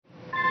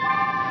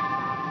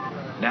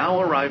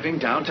Now arriving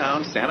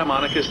downtown Santa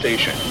Monica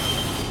Station.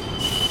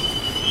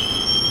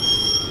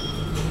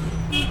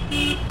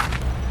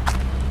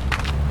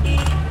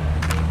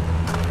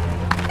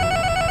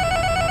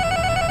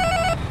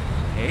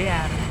 Hey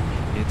Adam,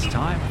 it's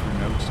time for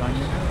Notes on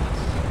Your Notes.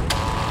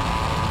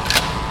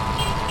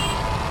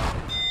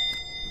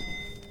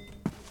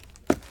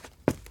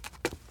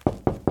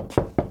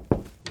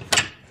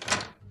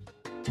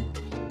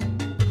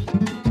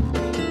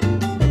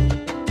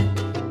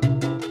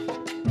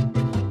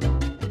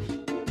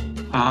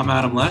 I'm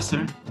Adam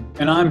Lesser.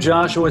 And I'm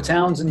Joshua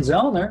Townsend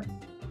Zellner.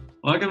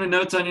 Welcome to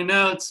Notes on Your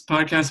Notes,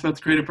 podcast about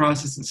the creative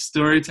process and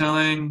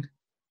storytelling,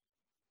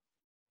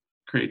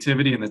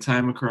 creativity in the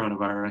time of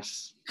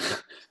coronavirus.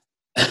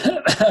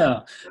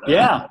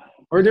 Yeah,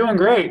 we're doing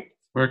great.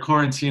 We're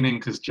quarantining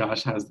because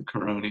Josh has the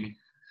corona.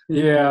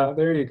 Yeah,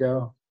 there you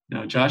go.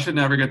 No, Josh would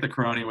never get the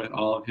corona with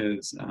all of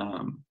his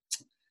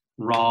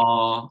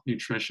raw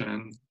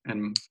nutrition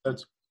and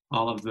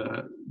all of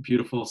the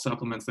beautiful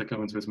supplements that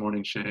go into his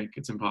morning shake.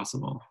 It's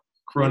impossible.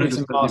 Corona It's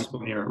just impossible.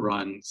 doesn't even near it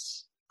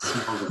runs.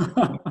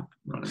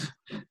 Running.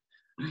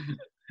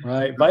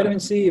 Right, vitamin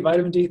C,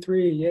 vitamin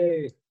D3,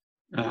 yay.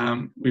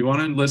 We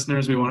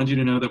wanted you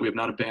to know that we have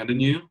not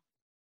abandoned you.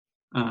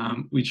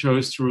 We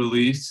chose to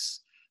release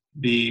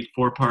the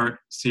 4-part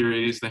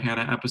series, the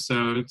Hannah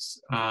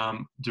episodes,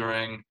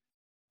 during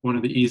one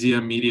of the easier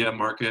media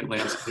market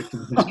landscapes in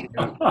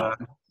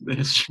the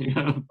history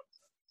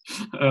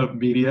of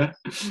media.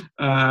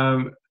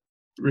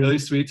 Really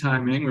sweet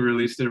timing. We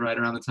released it right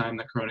around the time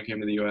that Corona came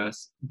to the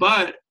US.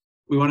 But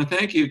we want to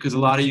thank you because a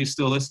lot of you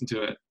still listen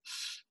to it.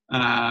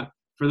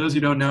 For those who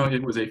don't know,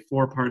 it was a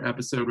 4-part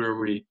episode where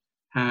we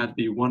had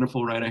the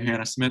wonderful writer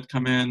Hannah Smith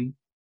come in.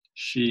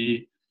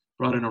 She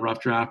brought in a rough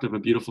draft of a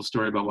beautiful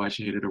story about why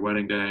she hated her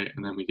wedding day,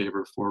 and then we gave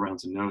her 4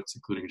 rounds of notes,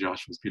 including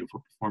Joshua's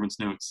beautiful performance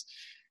notes.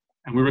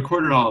 And we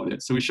recorded all of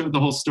it. So we showed the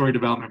whole story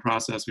development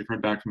process. We've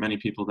heard back from many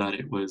people that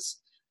it was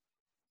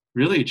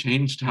really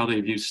changed how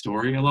they view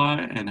story a lot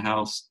and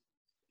how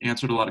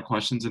answered a lot of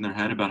questions in their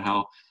head about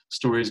how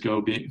stories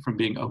go from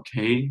being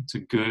okay to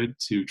good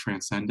to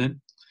transcendent.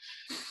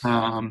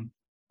 So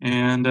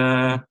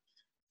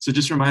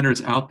just a reminder,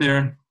 it's out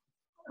there.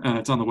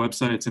 It's on the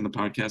website. It's in the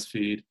podcast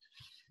feed.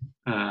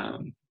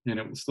 And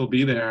it will still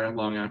be there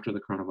long after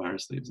the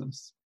coronavirus leaves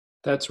us.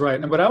 That's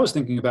right. And what I was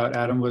thinking about,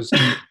 Adam, was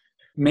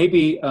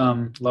maybe,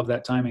 love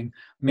that timing,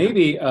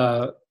 maybe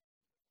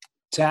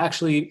to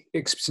actually,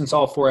 since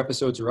all 4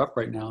 episodes are up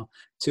right now,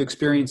 to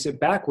experience it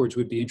backwards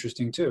would be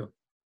interesting too.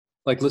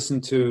 Like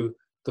listen to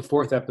the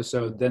 4th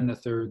episode, then the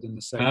 3rd, then the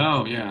 2nd.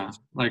 Oh yeah,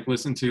 like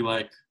listen to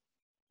like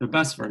the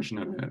best version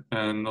of it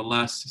and the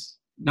less,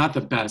 not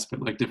the best,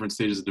 but like different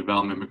stages of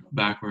development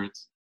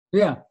backwards.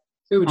 Yeah,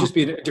 it would just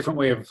be a different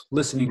way of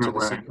listening to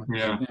the sequence.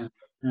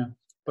 Yeah.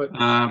 But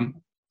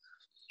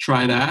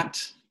try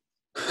that.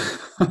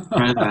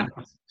 Try that.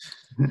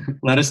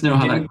 Let us know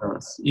how that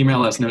goes.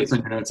 Email us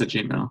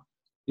notesonyournotes@gmail.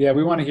 Yeah,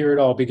 we want to hear it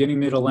all. Beginning,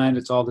 middle, end,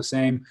 it's all the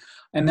same.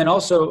 And then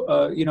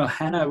also,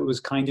 Hannah was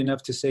kind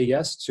enough to say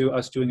yes to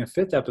us doing a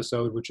 5th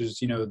episode, which is,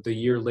 the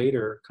year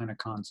later kind of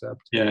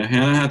concept. Yeah,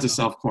 Hannah had to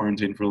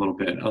self-quarantine for a little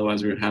bit.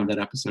 Otherwise, we would have that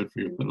episode for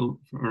you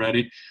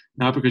already.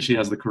 Not because she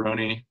has the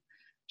corona,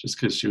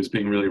 just because she was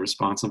being really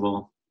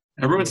responsible.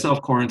 Everyone's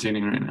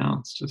self-quarantining right now.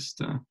 It's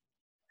just...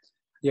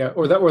 Yeah,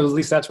 or at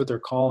least that's what they're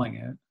calling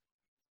it.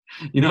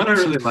 You know what I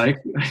really like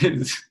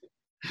is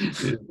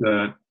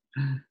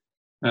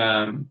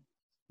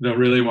the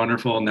really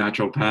wonderful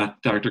naturopath,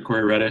 Dr.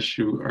 Corey Reddish,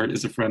 who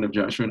is a friend of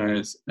Joshua and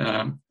I's,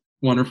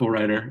 wonderful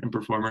writer and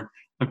performer.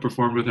 I've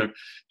performed with her.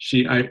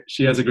 She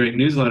has a great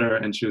newsletter,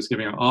 and she was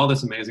giving out all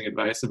this amazing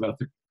advice about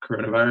the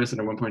coronavirus.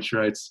 And at one point she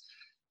writes,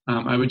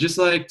 I would just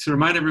like to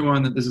remind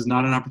everyone that this is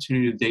not an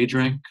opportunity to day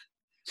drink.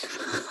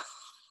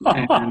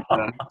 And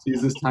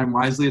use this time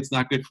wisely. It's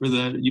not good for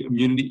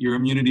your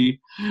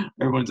immunity,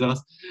 everyone's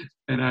else.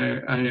 And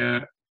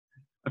I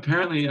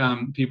apparently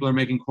people are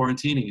making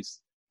quarantinis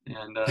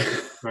and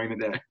during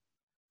the day.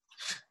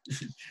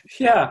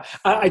 Yeah,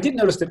 I did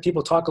notice that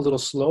people talk a little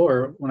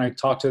slower when I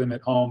talk to them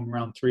at home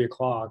around 3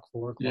 o'clock,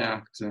 4 o'clock.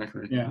 Yeah,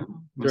 exactly. Yeah,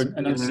 their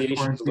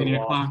enunciation's a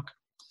little off.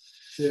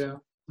 Yeah.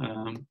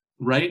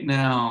 Right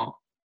now,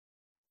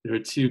 there are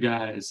 2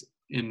 guys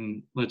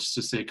in, let's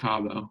just say,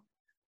 Cabo.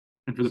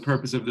 And for the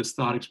purpose of this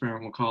thought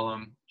experiment, we'll call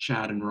them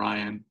Chad and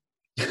Ryan.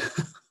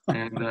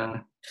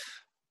 And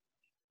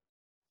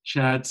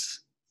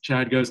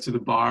Chad goes to the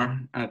bar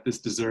at this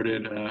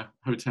deserted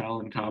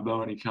hotel in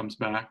Cabo, and he comes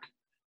back.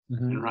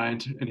 Mm-hmm.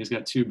 And he's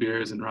got 2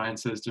 beers, and Ryan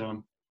says to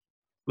him,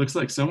 "Looks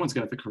like someone's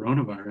got the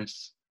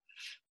coronavirus."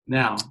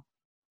 Now,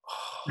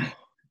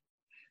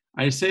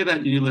 I say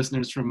that, you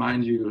listeners, to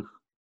remind you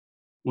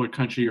what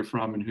country you're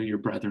from and who your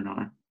brethren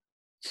are.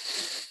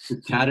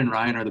 Chad and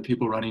Ryan are the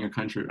people running your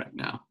country right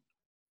now.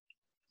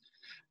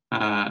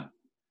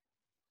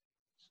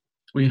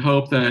 We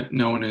hope that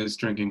no one is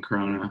drinking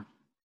Corona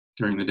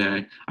during the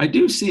day. I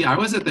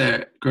was at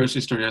the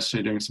grocery store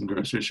yesterday doing some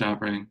grocery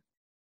shopping,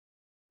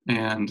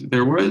 and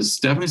there was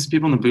definitely some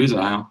people in the booze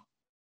aisle.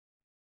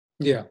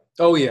 Yeah.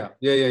 Oh, yeah.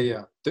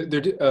 Yeah.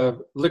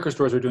 Liquor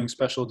stores are doing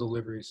special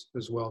deliveries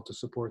as well to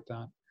support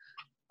that.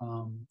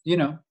 You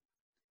know,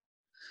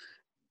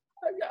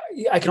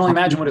 I can only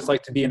imagine what it's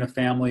like to be in a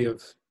family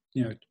of,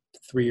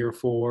 3 or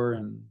 4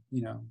 and,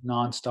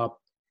 nonstop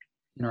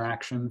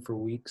interaction for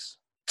weeks.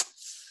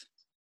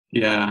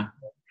 Yeah.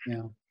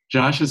 Yeah.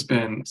 Josh has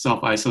been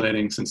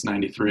self-isolating since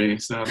 '93,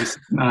 so this is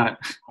not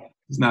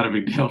a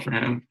big deal for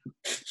him.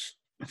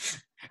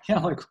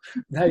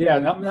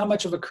 Not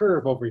much of a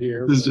curve over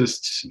here.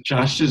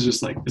 Josh is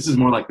just like, this is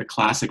more like the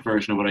classic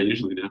version of what I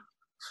usually do.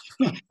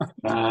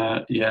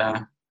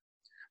 Yeah.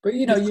 But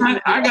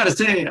I gotta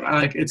say,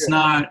 like,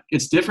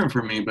 it's different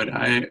for me, but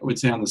I would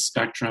say on the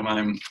spectrum,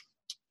 I'm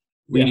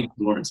leaning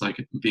towards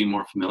like being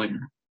more familiar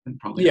and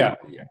probably.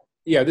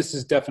 Yeah. This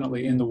is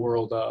definitely in the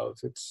world of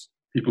it's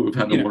people who've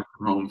had to work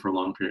from home for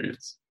long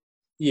periods.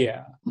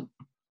 Yeah.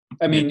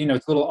 I mean,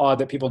 it's a little odd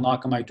that people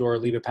knock on my door,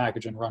 leave a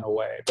package, and run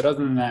away. But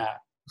other than that,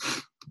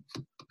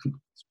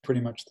 it's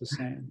pretty much the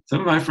same. Some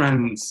of my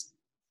friends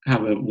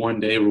have a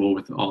 1-day rule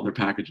with all their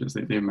packages.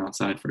 They leave them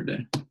outside for a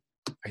day.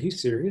 Are you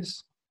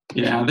serious?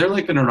 Yeah, they're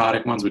like the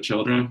neurotic ones with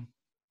children.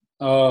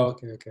 Oh,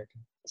 okay.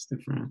 It's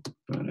different.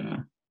 But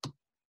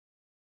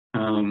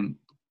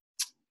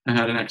I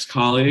had an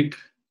ex-colleague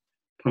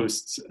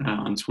post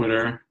on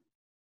Twitter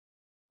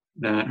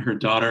that her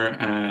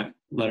daughter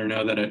let her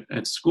know that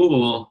at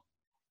school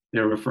they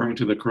were referring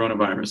to the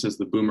coronavirus as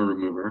the boomer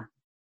remover.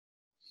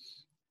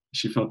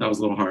 She felt that was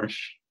a little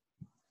harsh.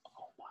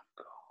 Oh my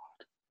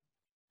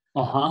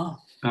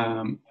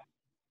God.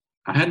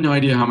 I had no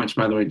idea how much,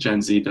 by the way,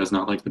 Gen Z does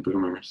not like the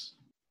boomers.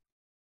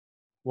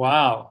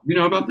 Wow. You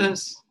know about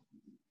this?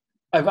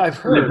 I've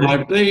heard.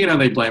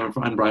 They blame it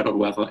for unbridled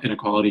wealth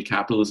inequality,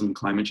 capitalism, and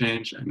climate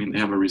change. I mean, they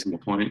have a reasonable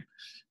point.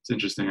 It's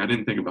interesting. I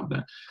didn't think about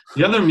that.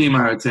 The other meme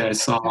I would say I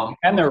saw,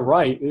 and they're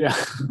right. Yeah.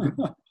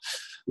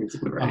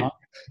 Basically right.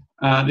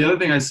 The other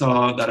thing I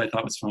saw that I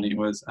thought was funny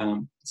was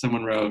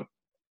someone wrote.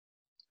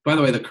 By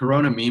the way, the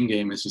Corona meme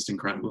game is just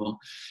incredible.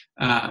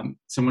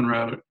 Someone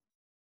wrote,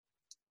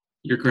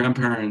 "Your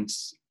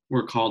grandparents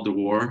were called to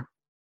war.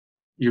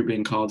 You're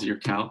being called to your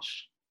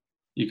couch.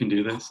 You can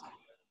do this."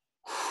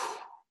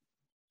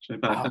 I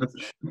thought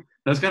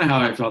that's kind of how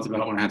I felt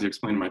about when I had to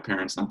explain to my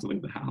parents not to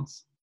leave the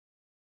house.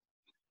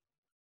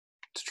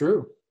 It's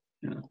true.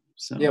 Yeah.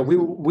 So. Yeah,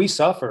 we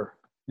suffer.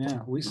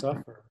 Yeah, we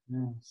suffer.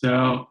 Yeah.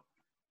 So,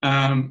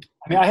 I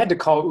mean, I had to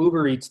call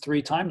Uber Eats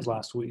 3 times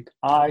last week.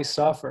 I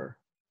suffer.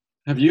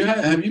 Have you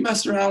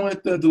messed around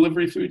with the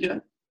delivery food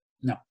yet?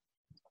 No.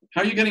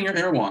 How are you getting your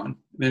Erewhon?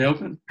 Are they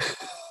open?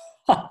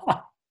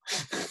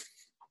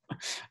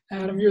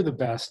 Adam, you're the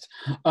best.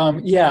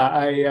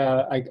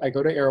 I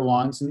go to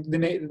Erewhon's, and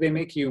they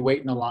make you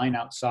wait in a line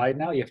outside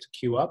now. You have to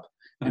queue up,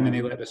 and then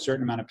they let a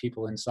certain amount of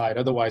people inside.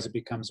 Otherwise, it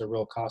becomes a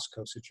real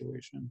Costco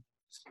situation.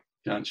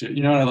 Gotcha.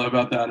 You know what I love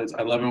about that is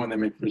I love it when they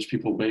make rich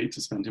people wait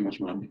to spend too much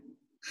money.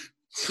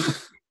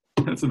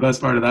 That's the best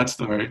part of that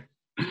story.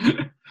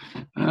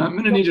 I'm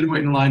going to need you to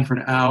wait in line for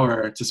an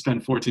hour to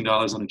spend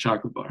 $14 on a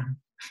chocolate bar.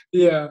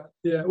 Yeah.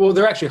 Well,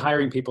 they're actually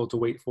hiring people to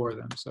wait for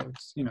them, so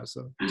it's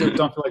so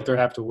don't feel like they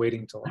have to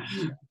waiting till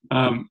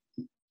long.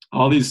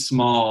 All these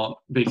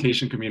small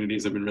vacation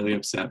communities have been really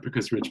upset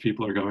because rich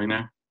people are going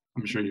there.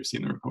 I'm sure you've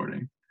seen the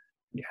reporting.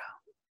 Yeah,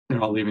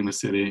 they're all leaving the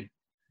city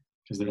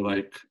because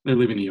they're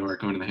leaving New York,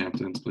 going to the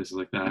Hamptons, places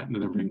like that, and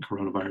they're bringing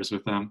coronavirus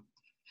with them.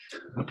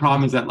 The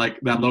problem is that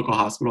that local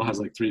hospital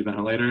has 3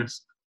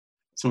 ventilators,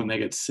 so when they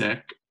get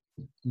sick,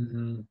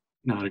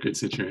 not a good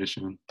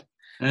situation.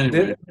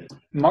 Anyway.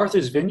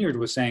 Martha's Vineyard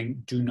was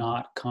saying, do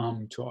not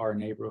come to our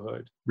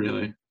neighborhood.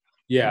 Really?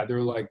 Yeah,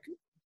 they're like,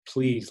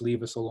 please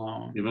leave us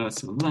alone. Leave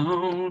us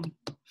alone.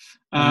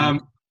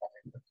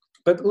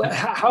 But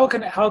how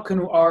can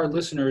our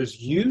listeners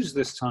use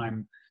this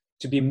time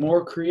to be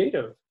more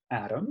creative,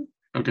 Adam?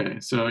 Okay,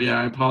 so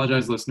I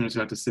apologize, listeners, who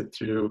have to sit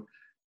through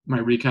my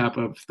recap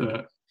of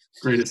the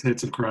greatest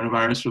hits of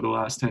coronavirus for the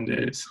last 10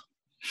 days.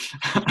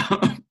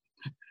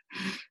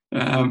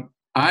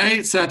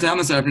 I sat down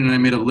this afternoon and I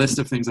made a list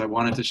of things I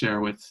wanted to share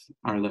with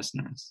our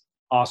listeners.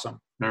 Awesome.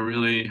 They're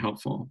really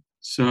helpful.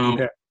 So,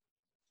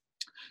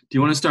 Do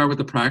you want to start with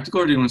the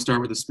practical or do you want to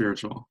start with the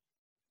spiritual?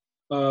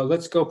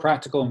 Let's go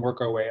practical and work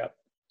our way up.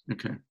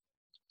 Okay.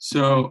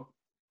 So,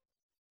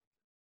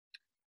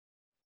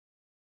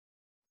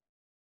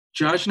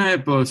 Josh and I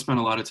have both spent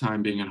a lot of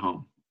time being at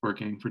home,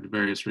 working for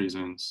various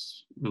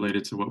reasons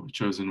related to what we've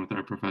chosen with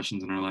our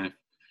professions in our life.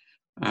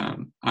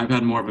 I've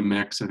had more of a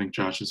mix. I think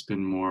Josh has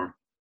been more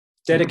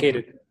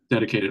dedicated.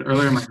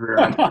 Earlier in my career,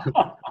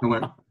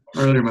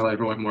 earlier in my life,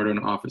 I went more to an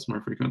office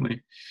more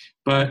frequently.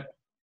 But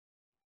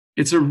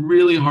it's a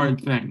really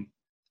hard thing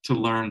to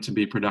learn to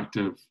be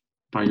productive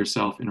by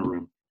yourself in a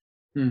room.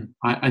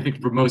 I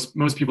think for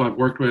most people I've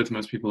worked with,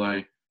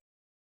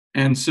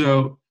 and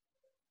so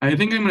I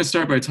think I'm going to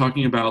start by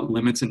talking about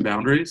limits and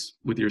boundaries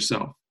with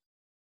yourself.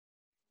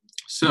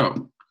 So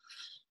I'm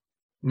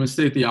going to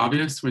state the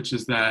obvious, which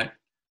is that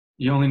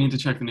you only need to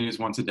check the news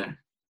once a day.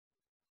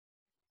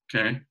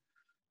 Okay.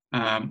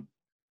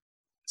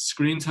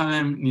 Screen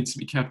time needs to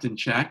be kept in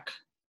check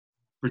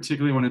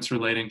particularly when it's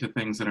relating to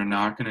things that are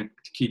not going to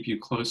keep you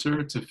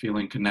closer to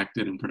feeling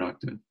connected and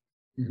productive.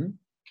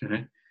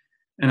 Okay.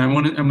 And I'm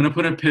going to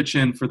put a pitch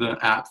in for the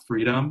app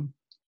Freedom.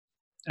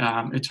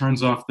 It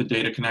turns off the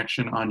data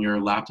connection on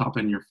your laptop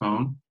and your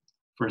phone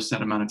for a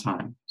set amount of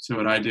time. So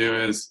what I do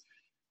is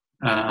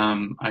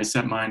I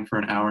set mine for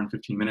an hour and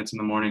 15 minutes in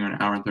the morning, or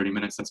an hour and 30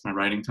 minutes. That's my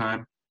writing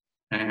time.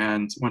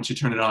 And once you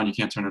turn it on, you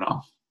can't turn it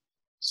off.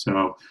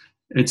 So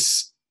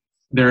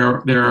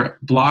there are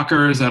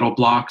blockers that'll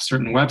block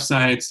certain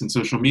websites and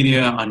social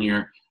media on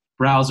your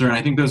browser. And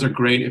I think those are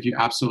great if you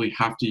absolutely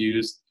have to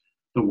use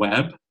the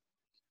web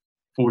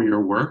for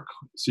your work.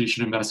 So you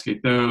should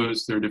investigate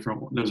those. There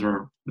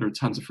are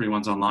tons of free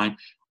ones online.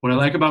 What I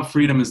like about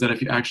Freedom is that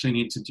if you actually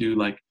need to do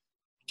like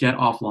get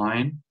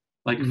offline,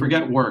 like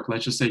forget work,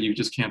 let's just say you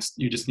just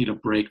need a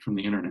break from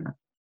the internet,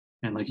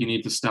 and like you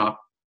need to stop,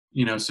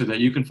 so that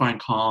you can find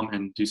calm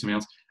and do something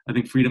else. I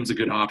think Freedom's a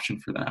good option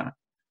for that.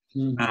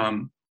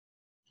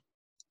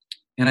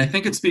 And I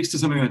think it speaks to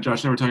something that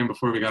Josh and I were talking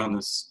before we got on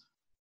this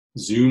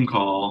Zoom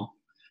call,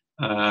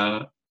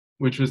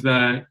 which was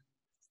that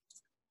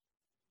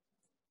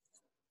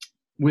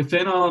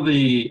within all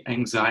the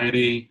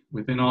anxiety,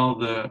 within all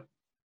the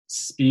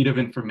speed of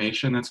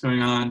information that's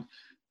going on,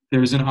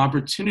 there's an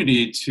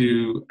opportunity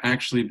to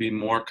actually be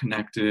more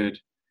connected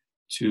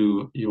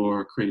to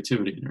your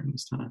creativity during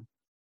this time.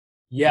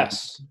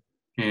 Yes.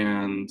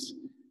 And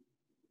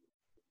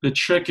the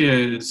trick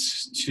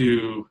is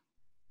to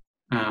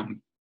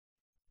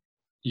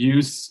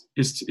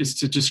is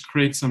to just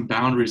create some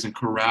boundaries and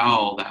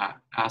corral that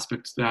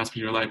aspect of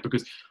your life,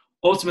 because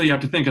ultimately you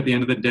have to think at the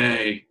end of the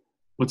day,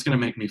 what's going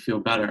to make me feel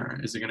better?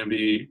 Is it going to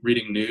be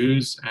reading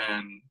news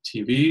and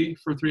TV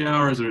for 3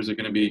 hours, or is it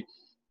going to be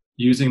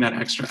using that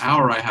extra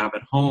hour I have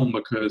at home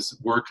because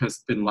work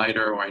has been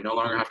lighter, or I no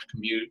longer have to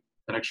commute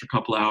that extra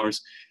couple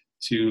hours,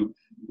 to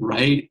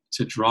write,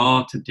 to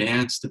draw, to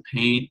dance, to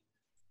paint,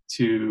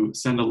 to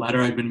send a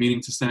letter I've been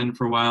meaning to send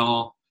for a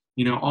while,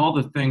 all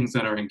the things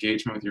that are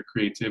engagement with your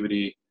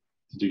creativity,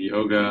 to do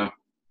yoga,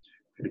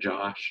 for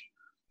Josh.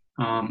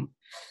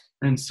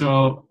 And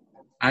so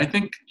I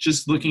think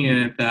just looking at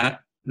it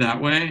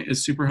that way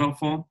is super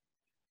helpful.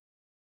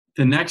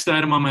 The next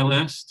item on my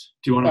list,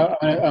 do you want to?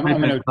 I'm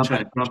going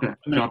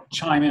to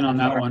chime in on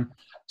that one.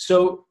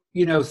 So,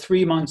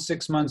 3 months,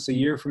 6 months, a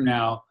year from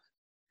now,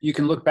 you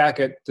can look back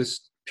at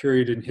this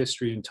period in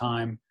history and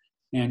time,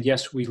 and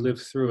yes, we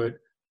lived through it,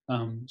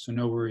 so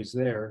no worries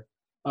there.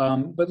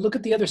 But look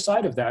at the other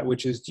side of that,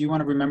 which is, do you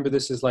want to remember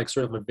this as like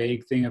sort of a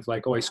vague thing of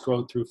like, oh, I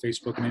scrolled through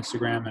Facebook and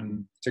Instagram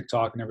and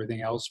TikTok and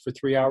everything else for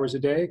 3 hours a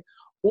day?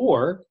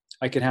 Or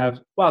I could have,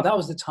 wow, that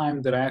was the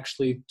time that I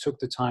actually took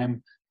the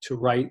time to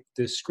write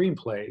this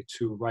screenplay,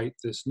 to write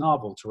this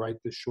novel, to write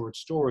this short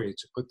story,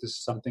 to put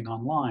this something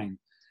online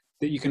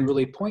that you can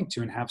really point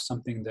to and have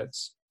something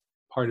that's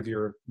part of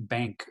your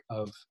bank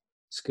of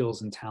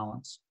skills and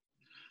talents.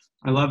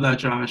 I love that,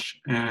 Josh.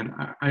 And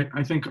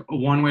I think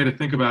one way to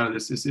think about it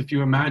is if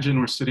you imagine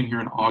we're sitting here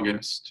in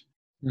August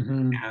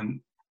and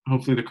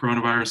hopefully the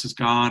coronavirus is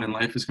gone and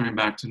life is going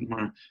back to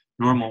more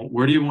normal,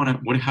 how do you want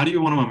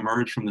to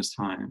emerge from this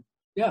time?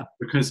 Yeah.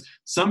 Because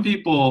some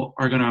people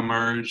are going to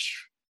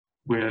emerge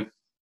with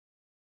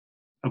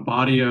a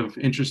body of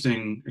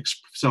interesting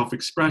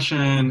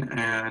self-expression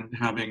and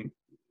having,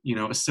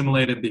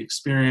 assimilated the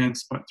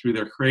experience, but through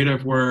their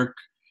creative work,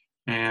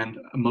 and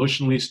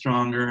emotionally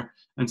stronger.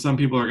 And some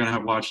people are going to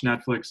have watched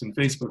Netflix and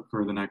Facebook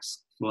for the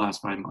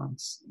last 5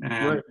 months.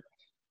 And right.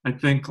 I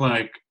think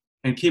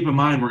and keep in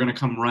mind, we're going to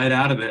come right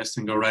out of this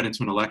and go right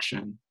into an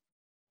election,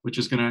 which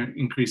is going to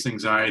increase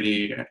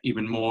anxiety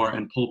even more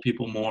and pull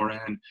people more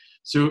in.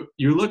 So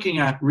you're looking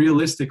at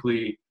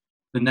realistically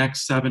the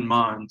next 7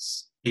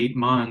 months, 8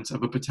 months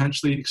of a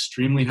potentially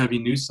extremely heavy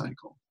news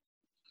cycle.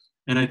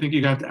 And I think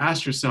you have to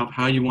ask yourself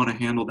how you want to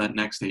handle that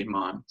next 8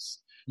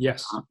 months.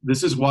 Yes.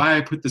 This is why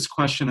I put this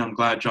question. I'm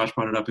glad Josh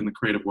brought it up in the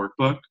creative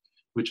workbook,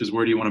 which is,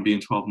 where do you want to be in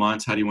 12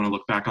 months? How do you want to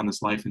look back on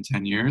this life in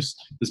 10 years,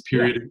 this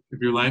period of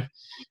your life?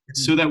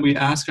 So that we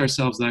ask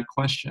ourselves that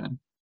question.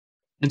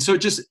 And so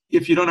just,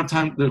 if you don't have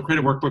time, the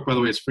creative workbook, by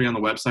the way, is free on the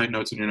website,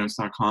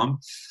 notesonyournotes.com.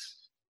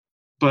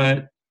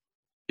 But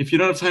if you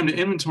don't have time to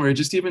inventory,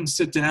 just even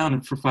sit down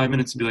for 5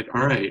 minutes and be like,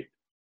 all right,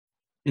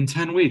 in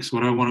 10 weeks,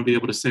 what do I want to be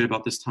able to say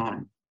about this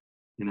time?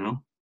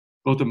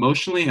 Both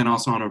emotionally and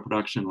also on a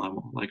production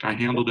level. Like, I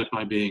handled it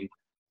by being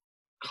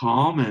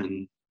calm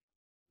and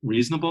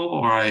reasonable,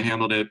 or I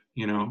handled it,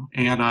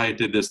 and I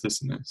did this,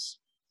 this, and this.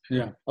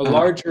 Yeah. A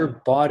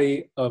larger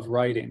body of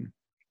writing.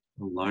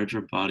 A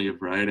larger body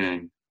of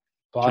writing.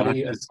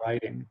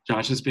 Writing.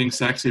 Josh is being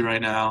sexy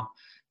right now.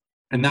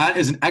 And that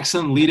is an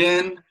excellent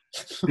lead-in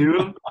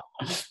to,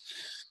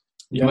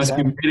 you must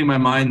be reading my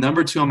mind.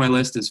 Number 2 on my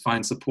list is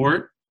find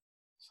support.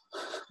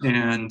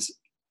 And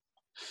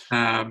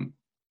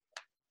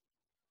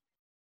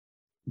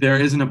there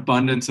is an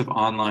abundance of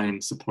online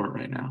support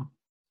right now.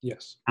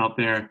 Yes. Out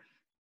there.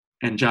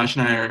 And Josh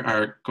and I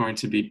are going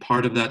to be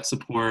part of that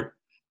support.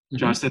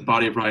 Josh said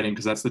Body of Writing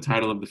because that's the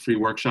title of the free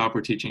workshop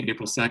we're teaching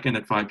April 2nd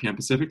at 5 p.m.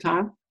 Pacific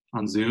time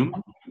on Zoom.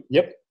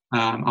 Yep.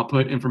 I'll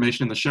put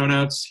information in the show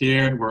notes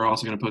here. We're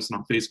also going to post it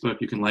on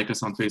Facebook. You can like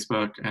us on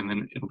Facebook, and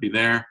then it'll be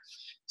there.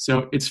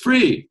 So it's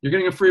free. You're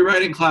getting a free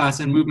writing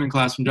class and movement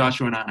class from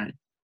Joshua and I.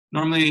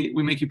 Normally,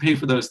 we make you pay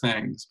for those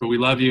things, but we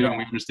love you and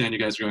we understand you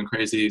guys are going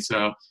crazy.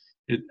 So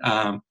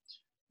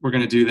we're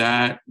going to do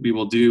that. We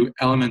will do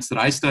elements that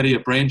I study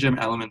at Brain Gym,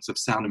 elements of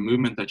sound and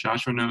movement that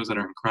Joshua knows that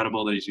are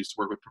incredible, that he's used to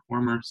work with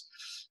performers.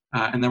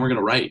 And then we're going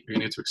to write. You're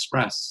going to get to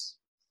express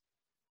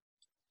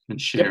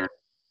and share.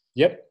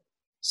 Yep.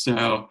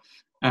 So,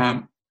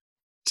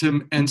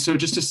 so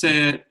just to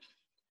say it,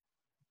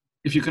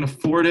 if you can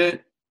afford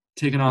it,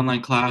 take an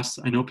online class.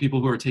 I know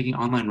people who are taking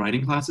online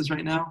writing classes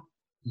right now.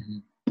 Mm-hmm.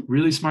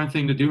 Really smart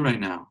thing to do right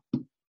now.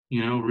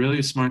 Really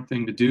a smart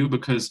thing to do,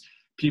 because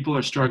people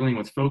are struggling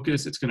with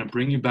focus. It's going to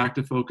bring you back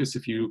to focus.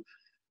 If you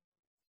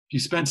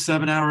spend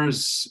 7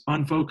 hours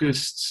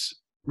unfocused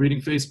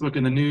reading Facebook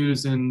and the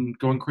news and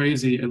going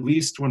crazy, at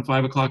least when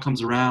 5 o'clock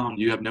comes around,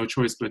 you have no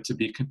choice but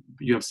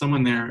you have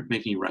someone there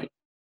making you write.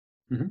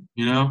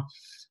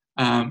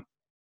 Mm-hmm.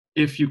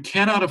 If you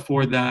cannot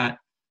afford that,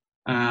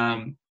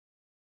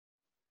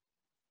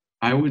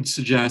 I would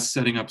suggest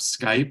setting up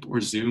Skype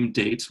or Zoom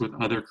dates with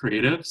other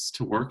creatives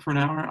to work for an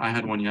hour. I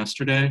had one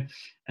yesterday.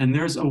 And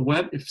there's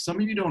if some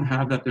of you don't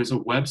have that, there's a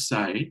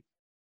website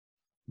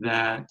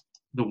that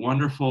the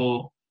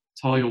wonderful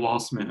Talia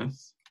Wall-Smith,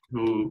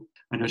 who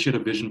I know she had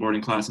a vision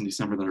boarding class in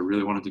December that I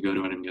really wanted to go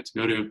to, I didn't get to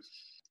go to.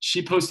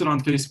 She posted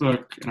on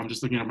Facebook, and I'm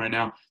just looking at it right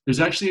now. There's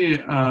actually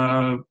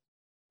a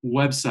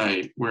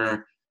website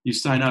where you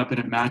sign up and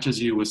it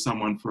matches you with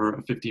someone for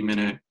a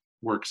 50-minute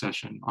work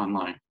session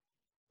online,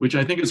 which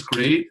I think is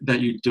great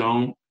that you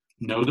don't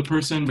know the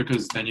person,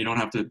 because then you don't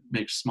have to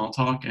make small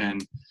talk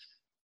and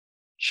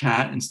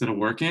chat instead of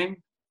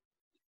working.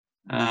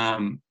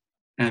 And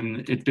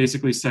it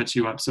basically sets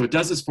you up. So it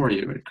does this for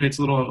you. It creates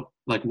a little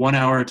 1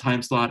 hour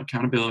time slot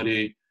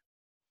accountability.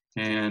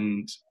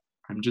 And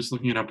I'm just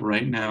looking it up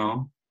right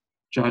now.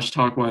 Josh,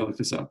 talk while I look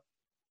this up.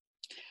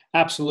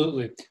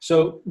 Absolutely.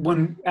 So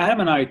when Adam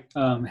and I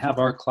have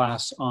our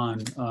class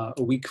on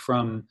a week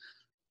from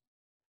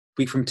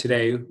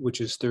today, which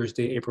is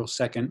Thursday, April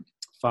 2nd,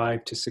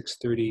 5 to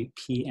 6:30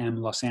 p.m.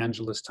 Los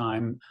Angeles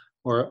time,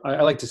 or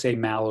I like to say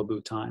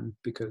Malibu time,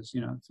 because, I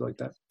feel like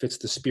that fits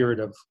the spirit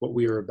of what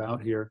we are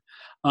about here.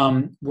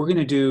 We're going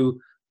to do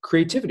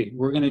creativity.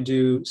 We're going to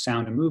do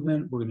sound and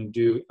movement. We're going to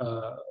do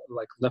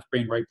left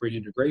brain, right brain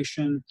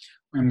integration.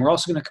 And we're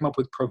also going to come up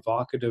with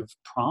provocative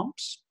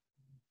prompts,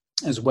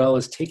 as well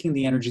as taking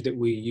the energy that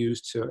we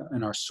use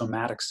in our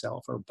somatic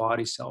self, our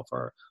body self,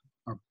 our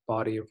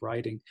body of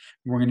writing.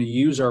 And we're going to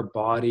use our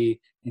body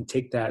and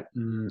take that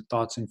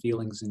thoughts and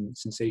feelings and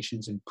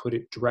sensations and put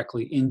it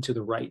directly into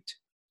the write.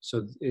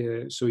 So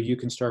you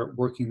can start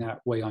working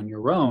that way on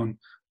your own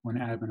when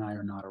Adam and I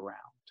are not around.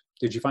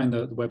 Did you find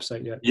the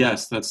website yet?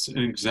 Yes, that's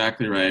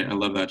exactly right. I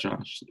love that,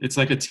 Josh. It's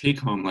like a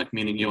take-home,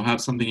 meaning you'll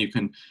have something you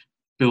can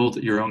build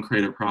your own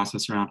creative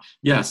process around.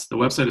 Yes, the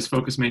website is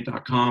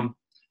focusmate.com.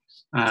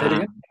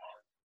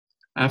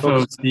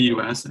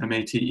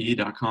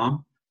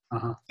 FOCUSMATE.com.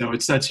 Uh-huh. So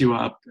it sets you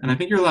up, and I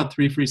think you're allowed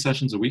 3 free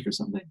sessions a week or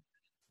something,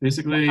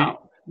 basically,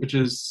 which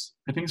is,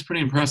 I think, is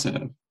pretty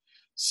impressive.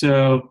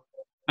 So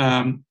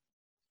I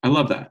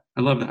love that.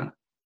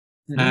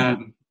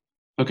 Mm-hmm.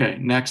 Okay,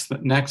 next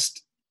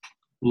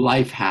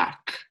life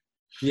hack.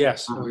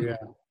 Yes. Oh yeah.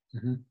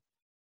 Mm-hmm.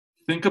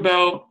 Think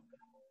about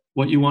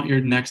what you want your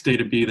next day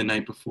to be the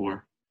night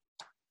before.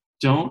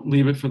 Don't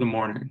leave it for the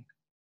morning.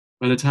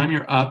 By the time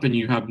you're up and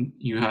you have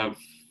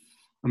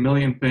a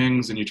million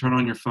things and you turn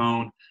on your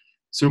phone.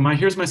 So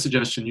here's my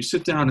suggestion. You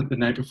sit down the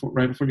night before,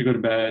 right before you go to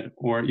bed,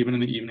 or even in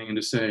the evening, and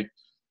just say,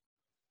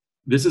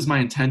 this is my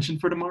intention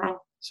for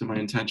tomorrow. So my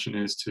intention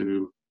is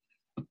to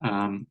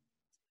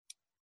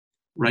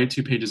write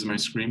 2 pages of my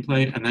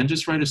screenplay, and then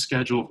just write a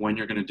schedule of when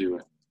you're going to do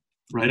it.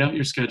 Write out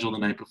your schedule the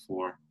night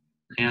before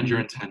and your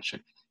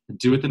intention. And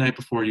do it the night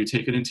before. You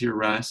take it into your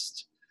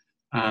rest.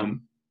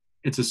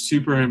 It's a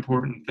super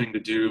important thing to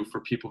do for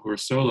people who are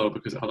solo,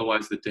 because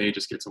otherwise the day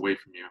just gets away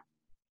from you.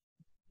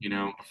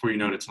 Before you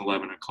know it, it's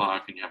 11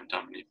 o'clock and you haven't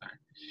done anything.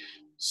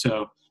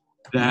 So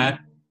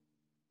that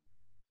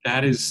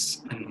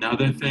is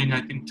another thing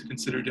I think to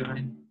consider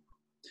doing.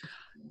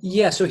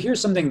 Yeah, so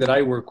here's something that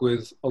I work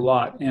with a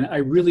lot, and I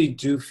really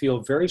do feel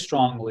very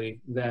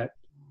strongly that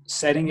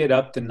setting it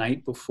up the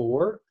night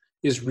before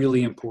is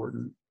really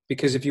important,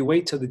 because if you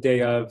wait till the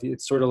day of,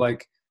 it's sort of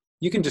like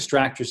you can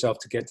distract yourself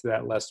to get to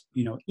that less,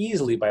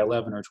 easily by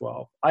 11 or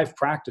 12. I've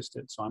practiced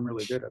it, so I'm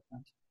really good at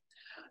that.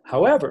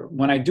 However,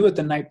 when I do it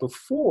the night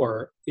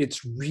before,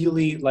 it's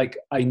really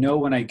I know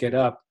when I get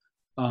up,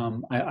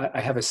 I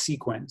have a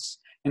sequence.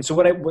 And so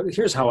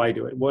here's how I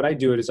do it. What I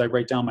do is I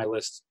write down my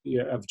list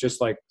of just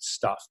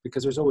stuff,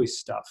 because there's always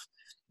stuff.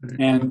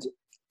 Mm-hmm.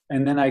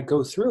 And then I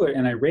go through it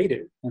and I rate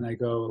it, and I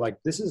go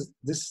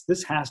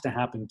this has to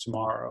happen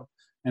tomorrow.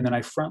 And then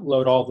I front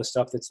load all the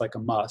stuff that's a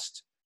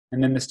must.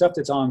 And then the stuff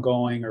that's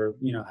ongoing or,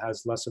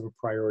 has less of a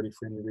priority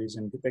for any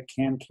reason, but that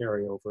can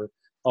carry over,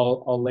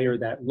 I'll layer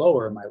that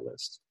lower in my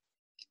list.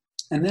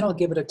 And then I'll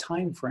give it a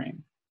time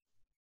frame.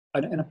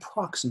 an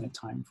approximate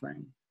time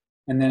frame,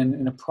 and then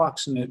an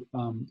approximate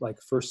like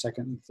first,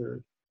 second, and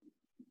third.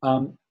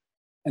 And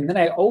then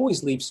I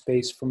always leave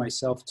space for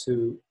myself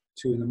to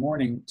in the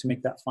morning to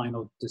make that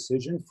final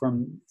decision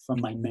from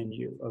my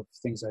menu of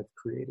things I've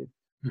created.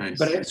 Nice.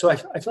 But I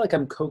feel like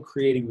I'm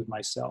co-creating with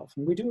myself,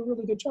 and we do a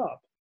really good job.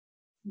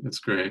 That's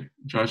great.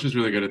 Josh is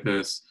really good at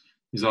this.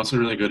 He's also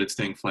really good at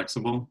staying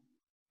flexible.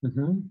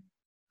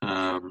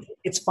 Mm-hmm.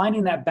 It's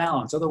finding that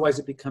balance. Otherwise,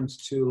 it becomes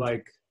too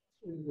like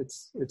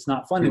it's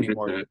not fun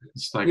anymore.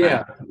 It's like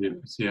yeah.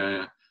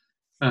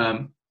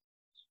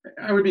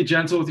 I would be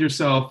gentle with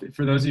yourself.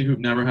 For those of you who've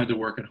never had to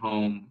work at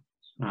home,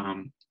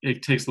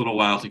 it takes a little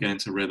while to get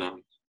into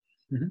rhythm.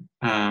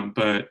 Mm-hmm.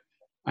 But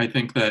I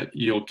think that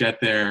you'll get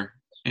there.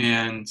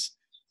 And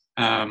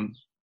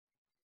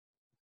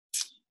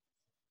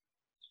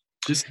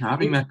just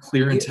having that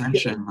clear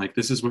intention, like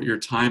this is what your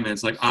time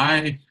is. Like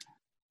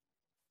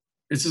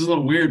this is a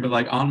little weird, but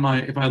like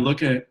if I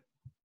look at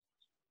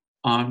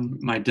on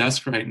my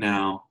desk right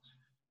now,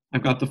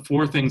 I've got the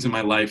 4 things in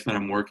my life that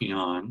I'm working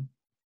on,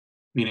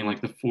 meaning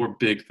like the 4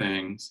 big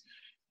things.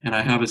 And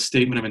I have a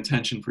statement of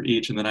intention for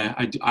each. And then I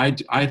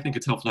think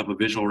it's helpful to have a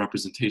visual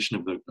representation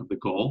of the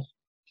goal.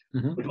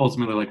 Mm-hmm. But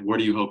ultimately, like,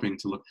 what are you hoping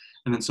to look?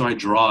 And then so I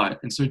draw it.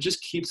 And so it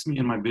just keeps me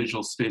in my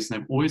visual space.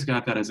 And I've always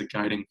got that as a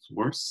guiding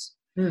force.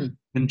 And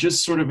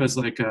just sort of as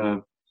like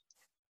and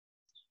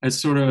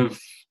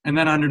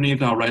then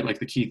underneath I'll write like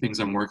the key things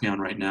I'm working on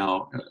right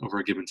now over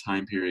a given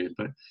time period.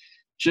 But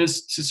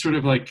just to sort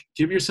of like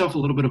give yourself a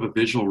little bit of a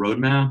visual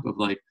roadmap of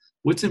like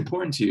what's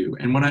important to you.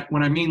 And when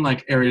I mean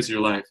like areas of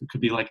your life, it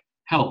could be like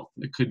health,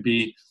 it could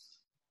be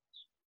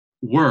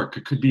work,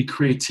 it could be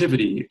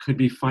creativity, it could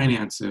be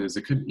finances,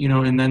 it could,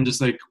 and then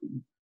just like,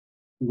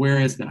 where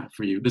is that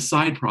for you? The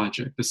side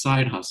project, the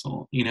side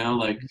hustle,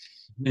 like,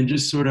 and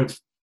just sort of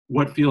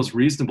what feels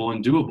reasonable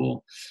and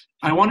doable.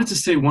 I wanted to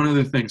say one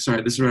other thing.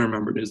 Sorry, this is what I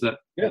remembered, is that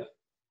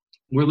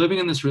we're living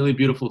in this really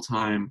beautiful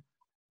time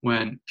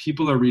when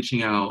people are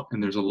reaching out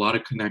and there's a lot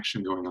of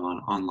connection going on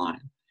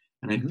online.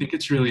 And I think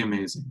it's really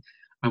amazing.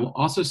 I will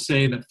also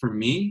say that for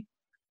me,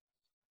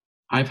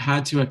 I've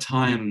had to at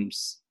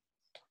times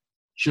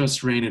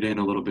just rein it in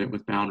a little bit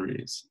with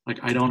boundaries. Like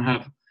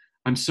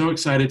I'm so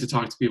excited to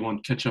talk to people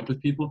and catch up with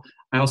people.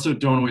 I also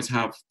don't always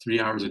have 3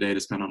 hours a day to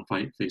spend on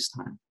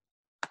FaceTime,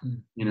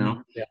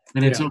 Yeah.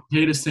 And it's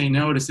okay to say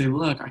no, to say,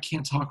 look, I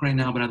can't talk right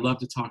now, but I'd love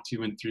to talk to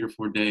you in 3 or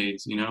 4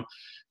 days,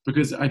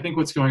 because I think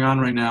what's going on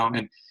right now,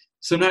 and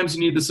sometimes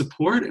you need the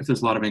support if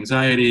there's a lot of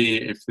anxiety,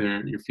 if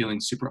you're feeling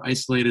super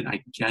isolated,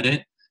 I get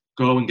it.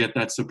 Go and get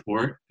that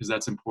support because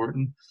that's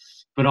important.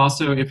 But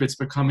also if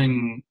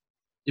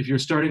you're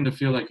starting to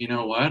feel like, you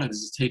know what, this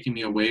is taking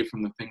me away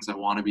from the things I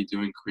want to be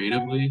doing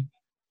creatively,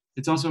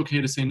 it's also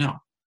okay to say no.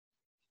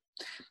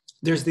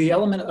 There's the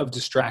element of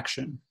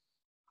distraction.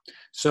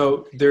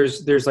 So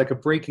there's like a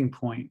breaking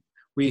point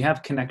where you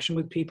have connection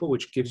with people,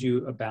 which gives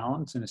you a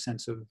balance and a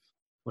sense of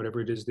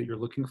whatever it is that you're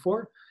looking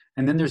for.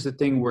 And then there's the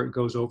thing where it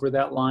goes over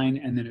that line,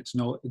 and then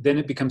then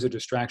it becomes a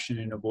distraction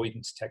and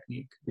avoidance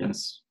technique.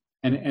 Yes.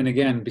 And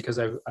again, because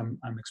I'm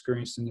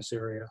experienced in this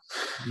area,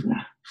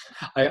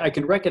 I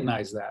can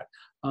recognize that.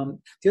 The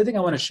other thing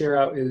I want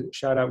to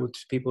shout out with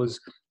people is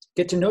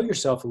get to know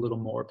yourself a little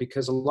more,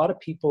 because a lot of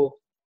people,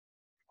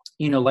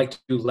 like to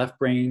do left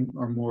brain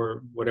or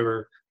more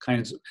whatever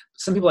kinds.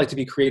 Some people like to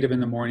be creative in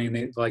the morning, and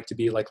they like to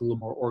be like a little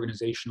more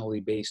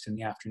organizationally based in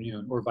the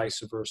afternoon, or vice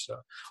versa.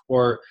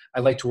 Or I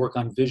like to work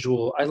on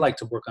visual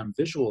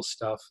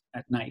stuff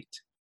at night.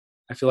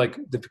 I feel like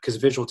because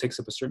visual takes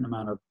up a certain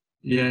amount of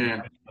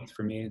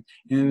for me.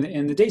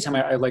 In the daytime,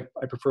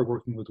 I prefer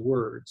working with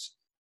words.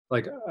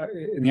 Like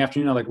in the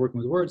afternoon, I like working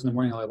with words. In the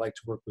morning, I like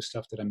to work with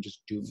stuff that I'm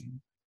just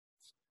doing.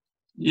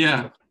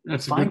 Yeah,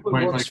 that's a good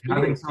point. Like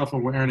having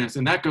self-awareness,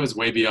 and that goes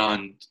way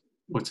beyond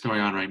what's going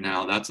on right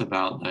now. That's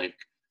about like,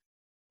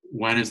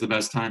 when is the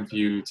best time for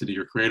you to do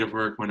your creative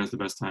work? When is the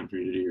best time for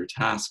you to do your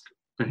task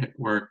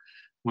work?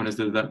 When is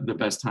the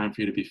best time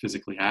for you to be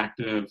physically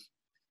active?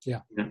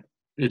 Yeah.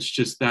 It's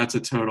just, that's a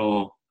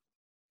total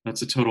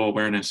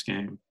awareness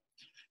game.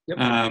 Yep.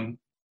 I'm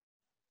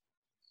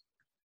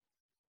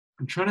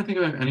trying to think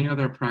about any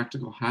other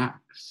practical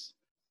hacks.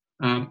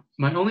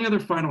 My only other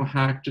final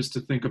hack just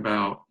to think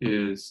about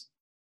is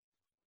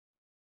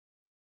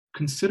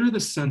consider the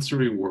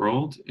sensory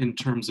world in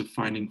terms of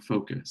finding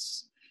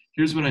focus.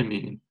 Here's what I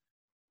mean.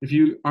 If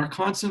you are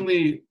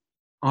constantly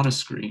on a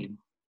screen,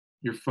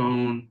 your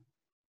phone,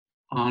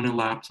 on a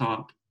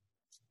laptop,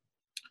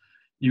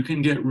 you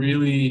can get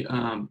really,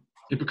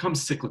 it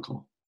becomes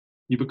cyclical.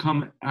 You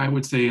become, I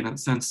would say, in a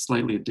sense,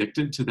 slightly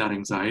addicted to that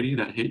anxiety,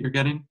 that hit you're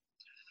getting.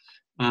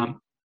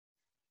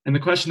 And the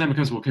question then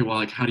becomes, okay, well,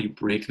 like, how do you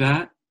break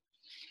that?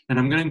 And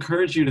I'm going to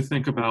encourage you to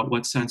think about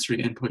what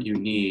sensory input you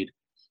need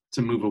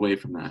to move away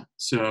from that.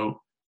 So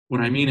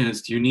what I mean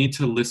is, do you need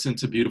to listen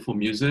to beautiful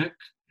music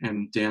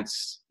and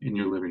dance in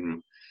your living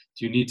room?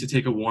 Do you need to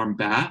take a warm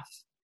bath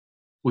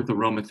with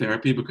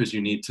aromatherapy because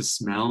you need to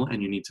smell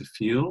and you need to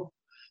feel?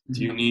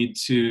 Do you need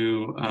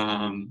to,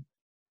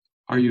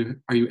 are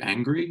you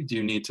angry? Do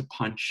you need to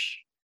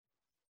punch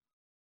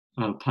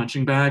a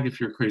punching bag if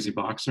you're a crazy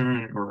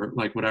boxer or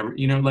like whatever,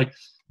 you know, like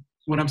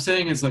what I'm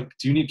saying is like,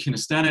 do you need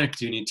kinesthetic?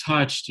 Do you need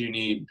touch? Do you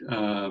need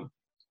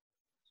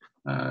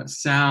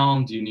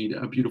sound? Do you need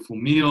a beautiful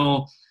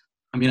meal?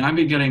 I mean, I've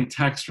been getting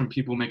texts from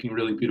people making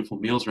really beautiful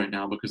meals right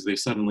now because they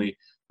suddenly,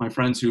 my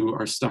friends who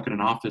are stuck in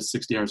an office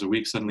 60 hours a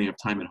week suddenly have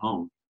time at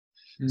home.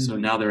 So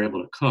now they're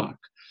able to cook.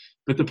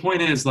 But the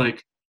point is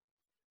like,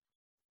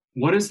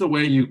 what is the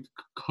way you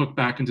hook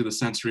back into the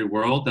sensory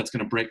world that's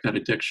going to break that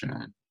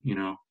addiction? You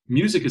know,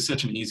 music is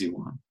such an easy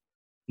one,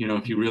 you know,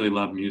 if you really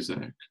love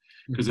music,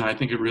 because I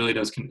think it really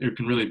does, it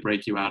can really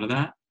break you out of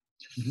that,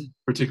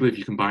 particularly if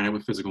you combine it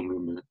with physical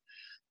movement.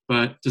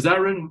 But does that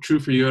ring true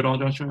for you at all,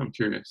 Joshua? I'm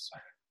curious.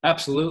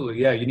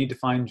 Absolutely. Yeah. You need to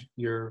find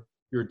your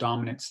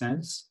dominant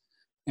sense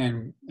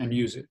and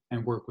use it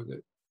and work with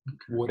it,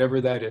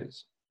 whatever that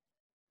is.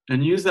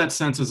 And use that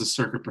sense as a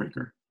circuit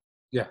breaker.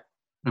 Yeah.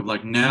 Of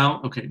like,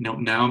 now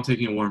I'm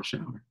taking a warm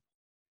shower.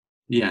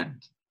 The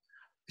end.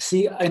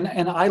 See,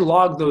 and I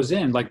log those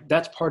in, like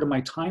that's part of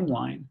my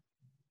timeline.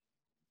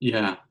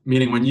 Yeah.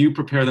 Meaning when you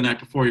prepare the night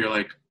before, you're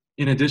like,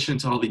 in addition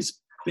to all these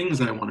things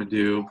that I want to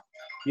do,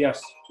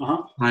 yes.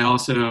 I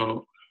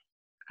also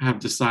have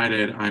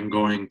decided I'm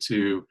going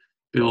to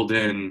build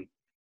in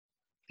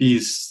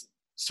these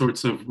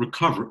sorts of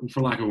recovery,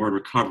 for lack of a word,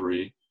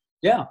 recovery.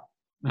 Yeah.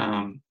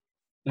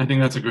 I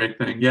think that's a great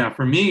thing. Yeah.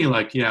 For me,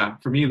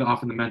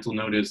 often the mental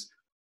note is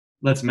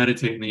let's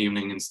meditate in the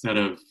evening instead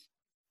of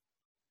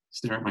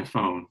stare at my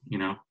phone, you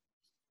know?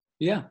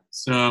 Yeah.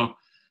 So,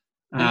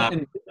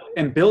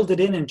 and build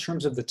it in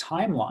terms of the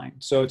timeline.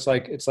 So it's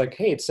like,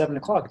 hey, it's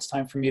 7:00. It's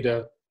time for me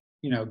to,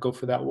 you know, go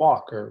for that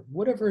walk or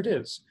whatever it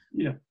is.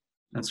 Yeah,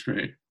 that's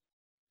great.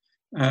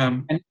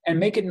 And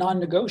make it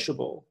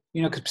non-negotiable,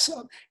 you know, because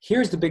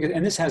here's the biggest,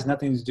 and this has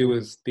nothing to do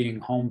with being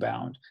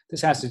homebound.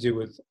 This has to do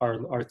with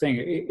our thing.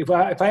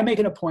 If I make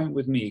an appointment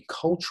with me,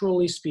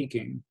 culturally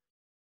speaking,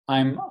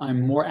 I'm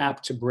more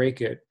apt to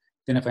break it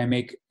than if I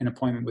make an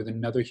appointment with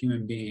another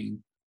human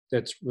being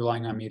that's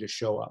relying on me to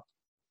show up,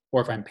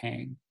 or if I'm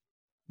paying.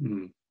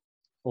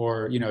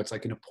 Or, you know, it's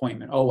like an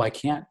appointment. Oh, I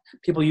can't.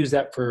 People use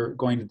that for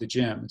going to the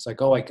gym. It's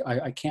like, oh,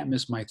 I can't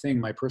miss my thing.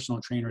 My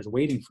personal trainer is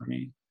waiting for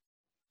me.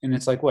 And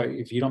it's like, what,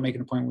 if you don't make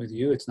an appointment with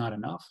you, it's not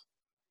enough.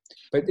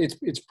 But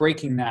it's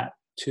breaking that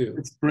too.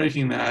 It's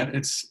breaking that.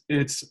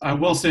 It's. I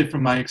will say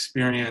from my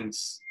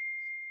experience,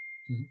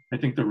 I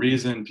think the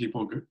reason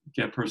people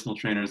get personal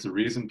trainers, the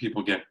reason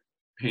people get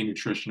pay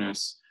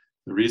nutritionists,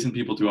 the reason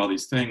people do all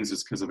these things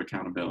is because of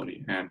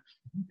accountability. And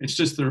it's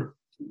just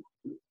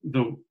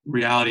the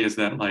reality is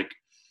that like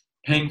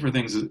paying for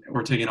things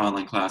or taking an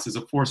online class is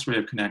a forced way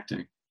of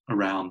connecting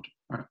around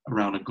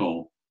a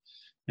goal.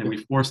 And we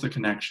force the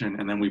connection,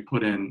 and then we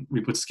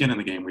put skin in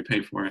the game, we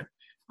pay for it.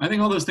 I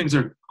think all those things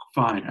are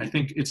fine. I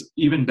think it's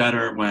even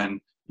better when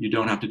you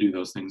don't have to do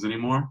those things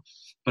anymore.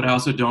 But I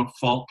also don't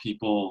fault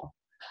people.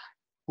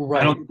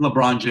 Right. I don't think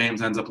LeBron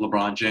James ends up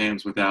LeBron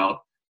James without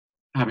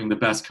having the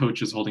best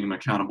coaches holding him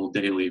accountable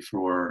daily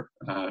for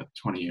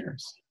 20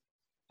 years.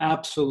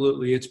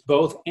 Absolutely. It's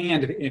both.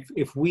 And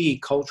if we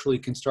culturally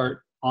can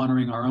start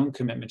honoring our own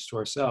commitments to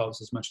ourselves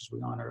as much as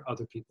we honor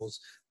other people's,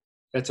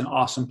 that's an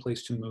awesome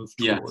place to move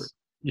toward.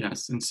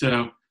 Yes. And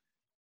so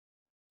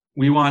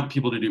we want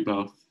people to do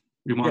both.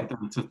 We want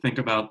them to think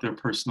about their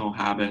personal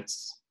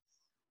habits,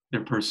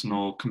 their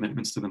personal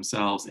commitments to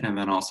themselves, and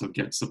then also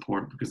get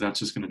support, because that's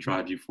just going to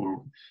drive you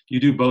forward.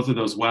 You do both of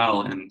those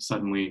well, and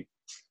suddenly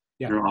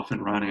you're off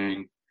and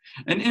running.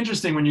 And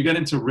interesting, when you get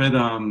into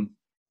rhythm,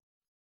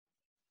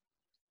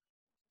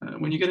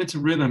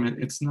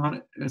 it's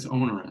not as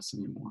onerous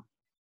anymore.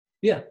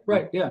 Yeah,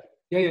 right. Yeah.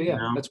 You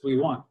know? That's what we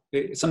want.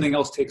 Something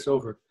else takes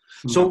over.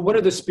 So what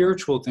are the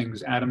spiritual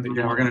things, Adam? That's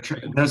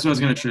what I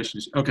was going to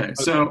introduce. Okay.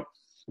 So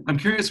I'm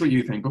curious what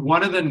you think, but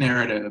one of the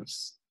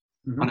narratives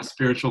on a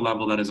spiritual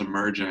level that is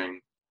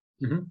emerging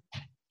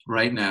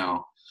right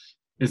now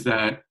is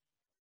that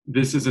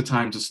this is a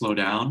time to slow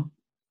down,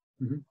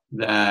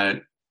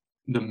 that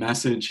the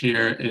message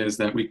here is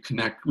that we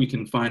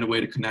can find a way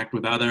to connect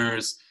with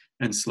others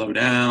and slow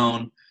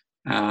down,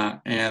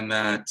 and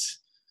that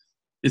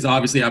is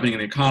obviously happening in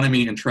the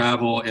economy and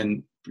travel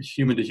and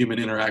human-to-human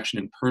interaction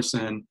in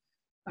person.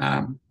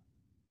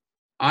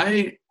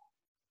 I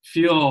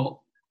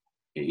feel,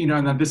 you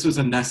know, that this was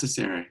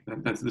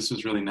this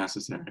was really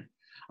necessary.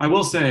 I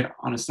will say,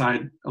 on a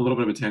side, a little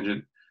bit of a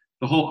tangent,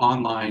 the whole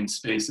online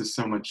space is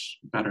so much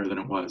better than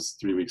it was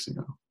 3 weeks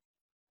ago.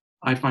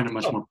 I find it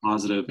much more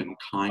positive and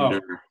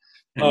kinder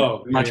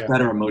and much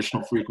better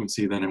emotional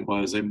frequency than it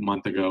was a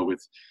month ago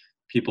with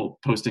people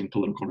posting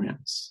political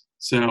rants.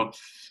 So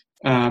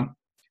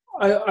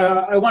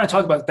I want to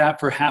talk about that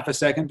for half a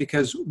second,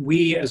 because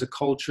we as a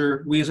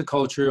culture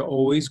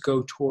always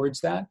go towards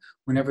that.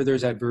 Whenever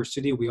there's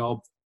adversity, we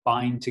all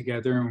bind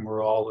together and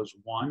we're all as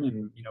one,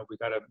 and, you know, we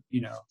got to,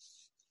 you know.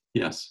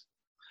 Yes.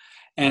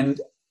 And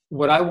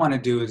what I want to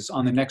do is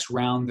on the next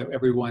round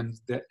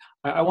that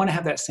I want to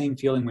have that same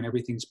feeling when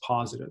everything's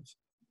positive.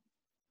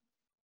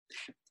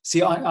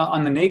 See,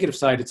 on the negative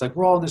side, it's like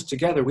we're all in this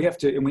together. We have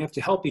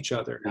to help each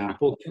other. Yeah.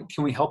 Well,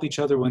 can we help each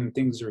other when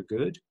things are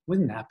good?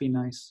 Wouldn't that be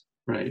nice?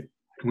 Right.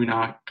 Can we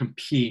not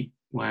compete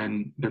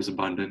when there's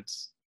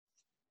abundance?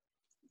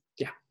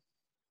 Yeah.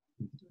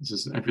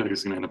 I feel like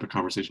it's going to end up a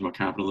conversation about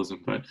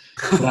capitalism, but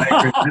I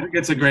agree. I think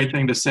it's a great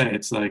thing to say.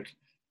 It's like,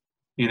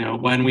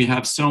 when we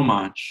have so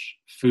much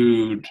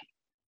food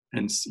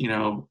and,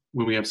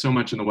 when we have so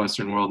much in the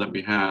Western world that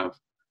we have,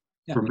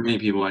 for many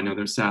people, I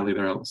know sadly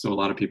there are also a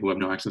lot of people who have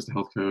no access to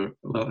healthcare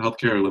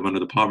or live under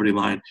the poverty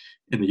line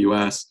in the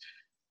US.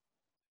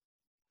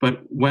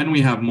 But when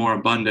we have more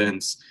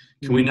abundance,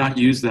 can we not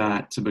use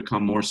that to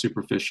become more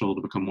superficial,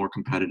 to become more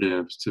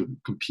competitive, to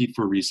compete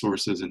for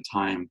resources and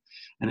time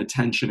and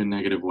attention in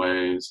negative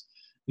ways?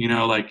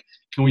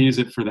 Can we use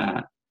it for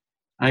that?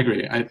 I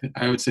agree.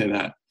 I would say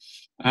that.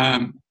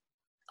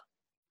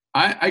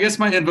 I guess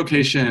my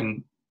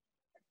invocation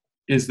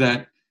is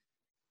that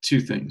two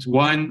things.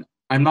 One,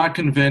 I'm not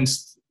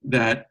convinced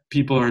that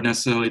people are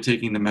necessarily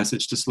taking the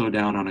message to slow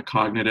down on a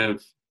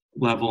cognitive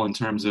level in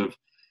terms of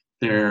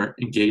their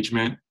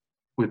engagement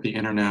with the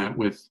internet.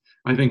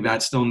 I think we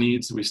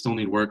still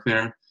need work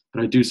there.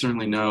 But I do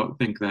certainly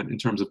think that in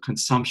terms of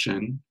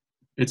consumption,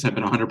 it's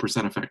been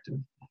 100% effective.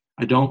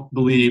 I don't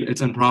believe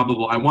it's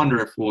improbable. I wonder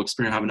if we'll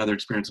have another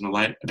experience in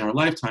our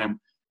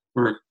lifetime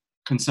where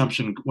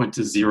consumption went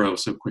to zero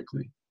so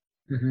quickly.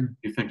 Mm-hmm.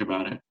 You think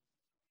about it.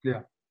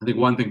 Yeah. I think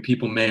one thing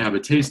people may have a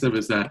taste of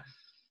is that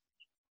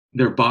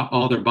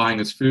all they're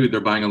buying is food.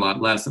 They're buying a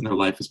lot less, and their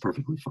life is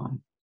perfectly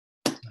fine.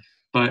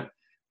 But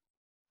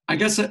I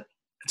guess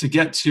to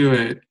get to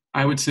it,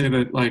 I would say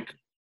that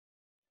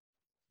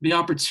the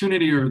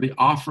opportunity or the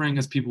offering,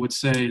 as people would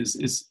say,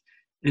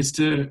 is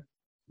to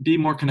be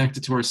more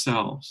connected to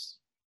ourselves.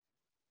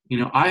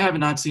 I have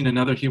not seen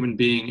another human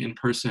being in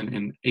person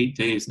in 8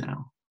 days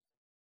now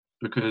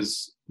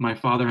because my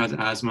father has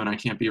asthma and I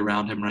can't be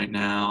around him right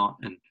now,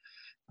 and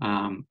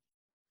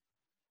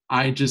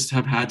I just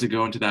have had to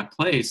go into that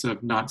place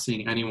of not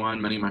seeing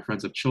anyone. Many of my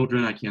friends have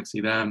children. I can't see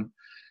them.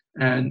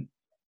 And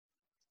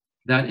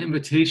that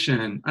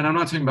invitation, and I'm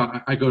not talking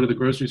about I go to the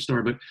grocery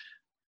store, but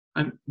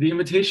the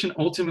invitation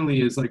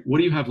ultimately is what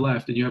do you have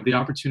left? And you have the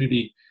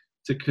opportunity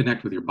to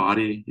connect with your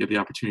body. You have the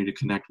opportunity to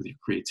connect with your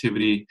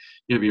creativity.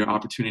 You have your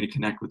opportunity to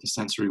connect with the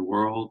sensory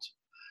world.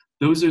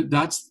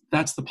 That's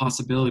the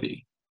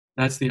possibility.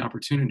 That's the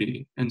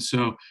opportunity. And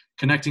so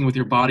connecting with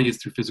your body is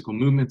through physical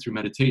movement, through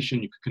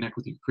meditation. You can connect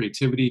with your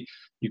creativity.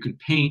 You can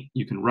paint,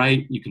 you can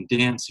write, you can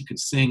dance, you can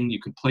sing,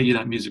 you can play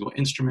that musical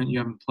instrument you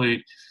haven't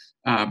played.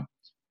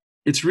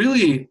 It's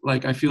really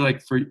I feel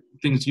like for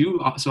things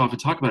you so often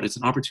talk about, it's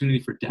an opportunity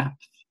for depth.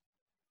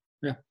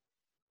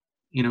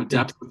 Yeah.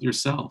 Depth with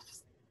yourself.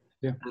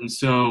 Yeah. And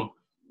so,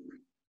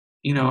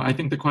 I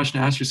think the question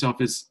to ask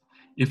yourself is,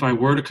 if I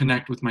were to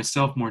connect with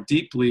myself more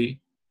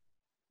deeply,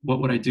 what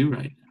would I do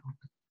right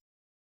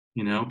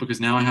now? Because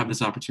now I have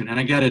this opportunity. And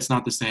I get it's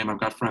not the same. I've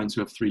got friends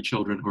who have 3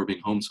 children who are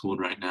being homeschooled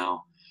right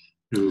now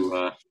who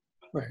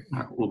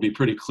will be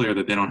pretty clear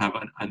that they don't have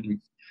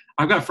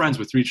I've got friends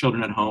with 3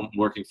 children at home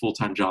working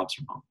full-time jobs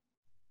from home.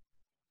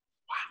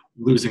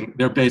 Wow.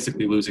 They're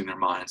basically losing their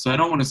minds. So I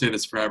don't want to say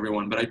this for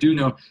everyone, but I do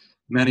know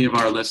many of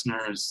our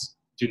listeners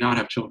do not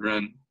have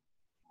children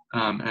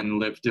and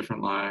live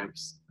different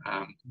lives.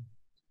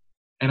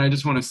 And I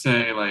just want to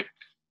say,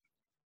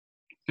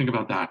 think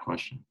about that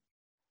question.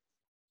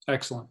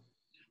 Excellent.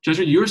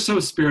 Joshua, you're so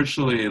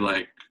spiritually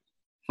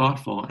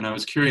thoughtful, and I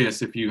was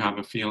curious if you have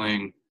a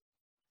feeling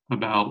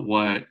about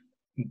what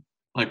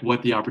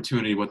the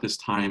opportunity, what this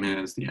time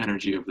is, the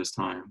energy of this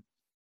time,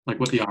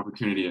 what the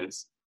opportunity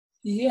is.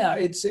 Yeah,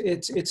 it's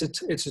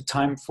a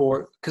time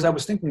for, because I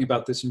was thinking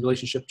about this in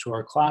relationship to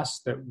our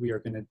class that we are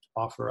going to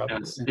offer up.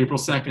 Yes, April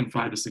 2nd,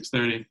 5 to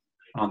 6:30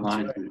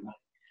 online. Right.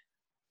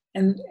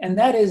 And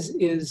that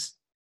is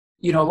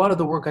a lot of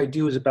the work I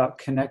do is about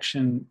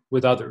connection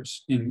with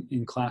others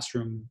in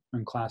classroom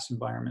and class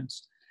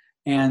environments.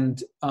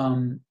 And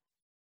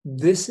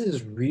this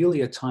is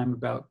really a time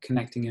about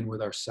connecting in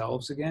with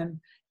ourselves again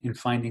and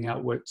finding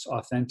out what's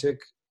authentic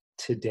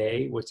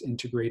today, what's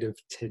integrative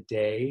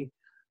today,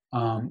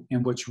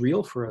 and what's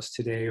real for us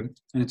today. And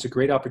it's a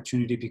great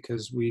opportunity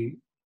because we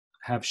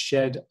have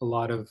shed a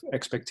lot of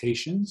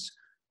expectations,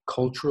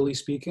 culturally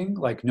speaking.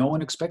 No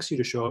one expects you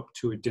to show up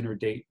to a dinner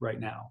date right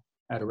now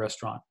at a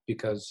restaurant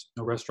because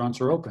no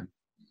restaurants are open.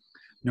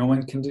 No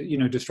one can,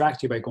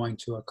 distract you by going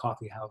to a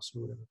coffee house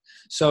or whatever.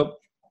 So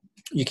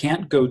you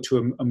can't go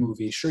to a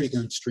movie. Sure, you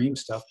can stream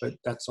stuff, but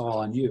that's all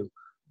on you,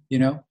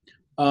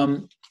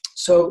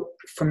 So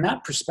from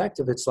that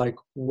perspective, it's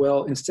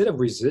well, instead of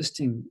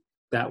resisting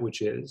that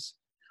which is,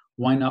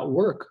 why not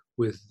work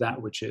with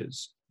that which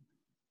is?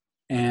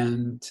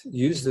 And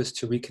use this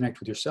to reconnect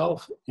with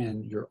yourself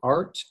and your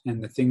art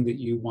and the thing that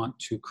you want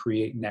to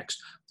create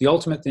next. The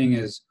ultimate thing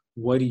is,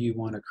 what do you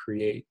want to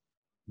create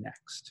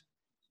next?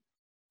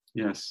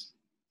 Yes,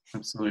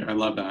 absolutely. I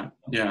love that.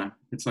 Yeah.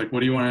 It's what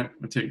do you want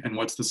to take, and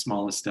what's the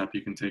smallest step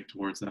you can take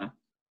towards that?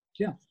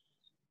 Yeah.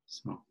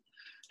 So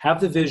have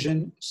the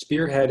vision,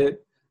 spearhead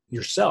it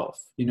yourself,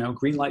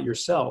 green light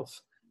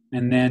yourself,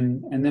 and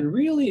then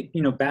really,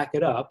 back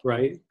it up,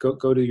 right?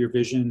 Go to your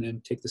vision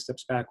and take the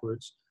steps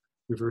backwards,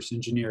 reverse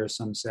engineer, as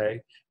some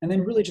say, and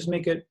then really just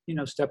make it,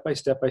 step by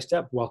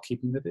step while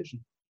keeping the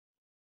vision.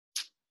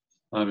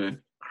 Love it.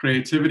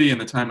 Creativity in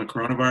the time of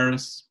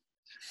coronavirus.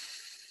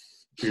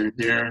 If you're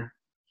here.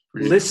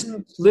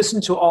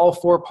 Listen to all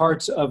 4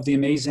 parts of the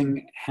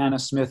amazing Hannah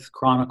Smith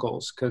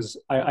Chronicles, because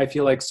I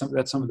feel like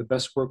that's some of the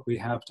best work we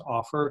have to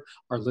offer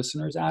our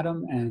listeners,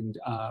 Adam, and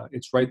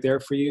it's right there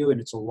for you,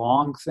 and it's a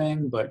long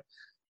thing, but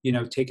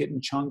take it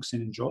in chunks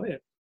and enjoy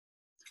it.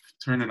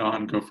 Turn it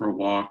on, go for a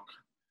walk.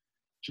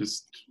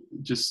 Just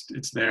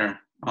it's there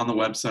on the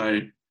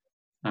website,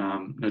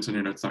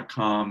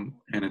 notesonyournotes.com,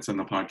 and it's in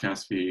the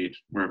podcast feed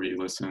wherever you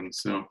listen.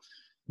 So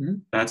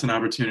that's an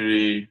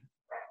opportunity.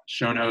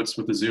 Show notes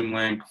with the Zoom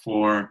link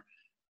for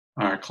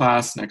our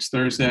class next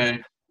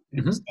Thursday,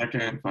 April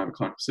 2nd, 5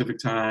 o'clock Pacific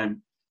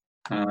time.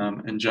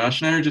 And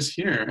Josh and I are just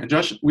here. And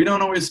Josh, we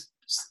don't always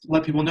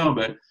let people know,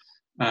 but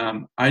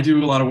I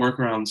do a lot of work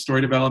around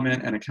story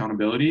development and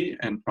accountability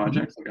and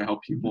projects. Like I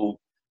help people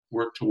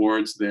work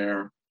towards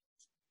their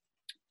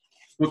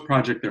book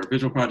project, their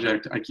visual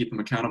project. I keep them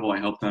accountable. I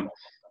help them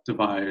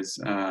devise.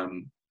 I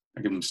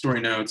give them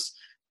story notes.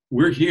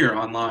 We're here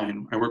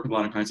online. I work with a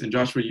lot of clients. And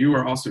Joshua, you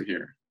are also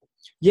here.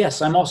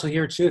 Yes, I'm also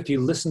here too. If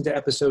you listen to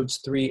episodes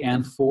 3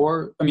 and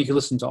 4, you can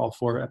listen to all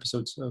 4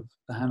 episodes of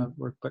the Hannah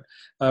work, but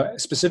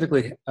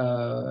specifically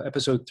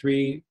episode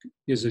 3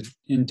 is an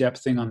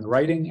in-depth thing on the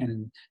writing,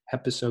 and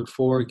episode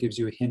 4 gives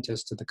you a hint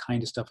as to the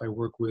kind of stuff I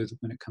work with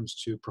when it comes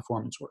to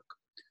performance work.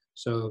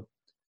 So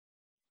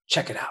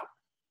check it out.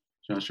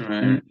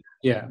 Joshua.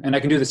 Yeah, and I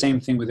can do the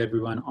same thing with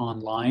everyone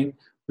online,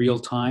 real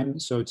time.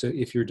 So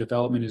if your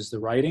development is the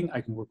writing,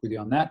 I can work with you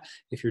on that.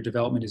 If your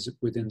development is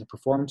within the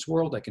performance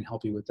world, I can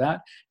help you with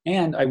that.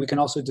 And we can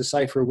also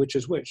decipher which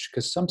is which,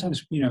 because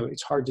sometimes,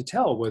 it's hard to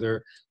tell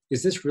whether,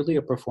 is this really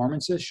a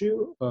performance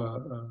issue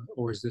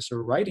or is this a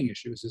writing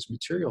issue? Is this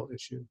material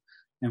issue?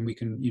 And we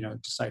can,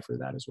 decipher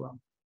that as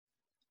well.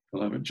 I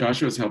love it.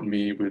 Joshua's helped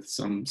me with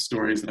some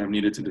stories that I've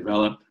needed to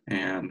develop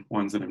and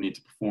ones that I need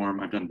to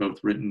perform. I've done both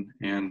written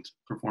and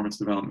performance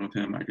development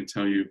with him. I can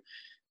tell you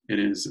it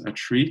is a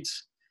treat.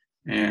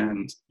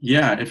 And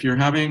yeah, if you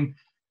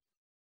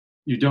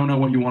don't know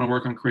what you want to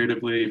work on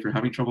creatively, if you're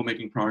having trouble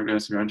making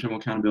progress, if you're having trouble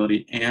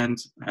accountability, and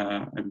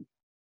I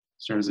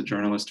started as a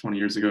journalist 20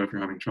 years ago, if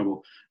you're having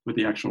trouble with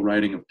the actual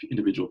writing of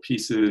individual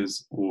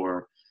pieces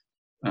or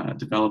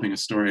developing a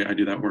story, I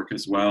do that work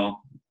as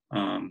well.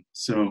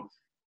 So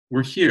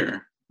we're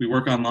here. We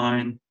work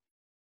online.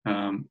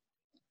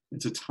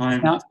 It's a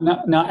time.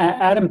 Now,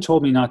 Adam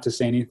told me not to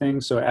say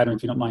anything. So Adam,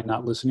 if you don't mind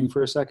not listening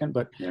for a second,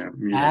 but yeah,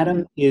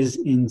 Adam is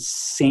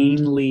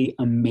insanely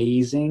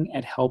amazing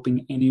at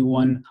helping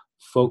anyone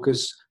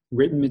focus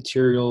written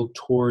material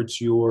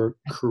towards your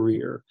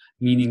career,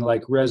 meaning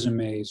like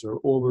resumes or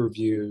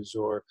overviews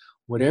or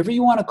whatever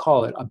you want to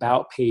call it,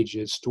 about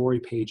pages, story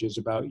pages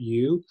about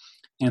you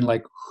and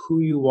like who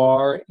you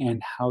are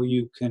and how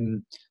you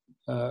can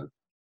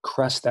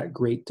crest that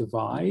great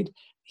divide.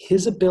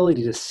 His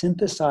ability to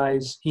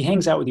synthesize, he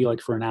hangs out with you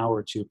like for an hour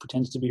or two,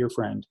 pretends to be your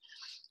friend,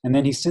 and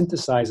then he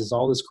synthesizes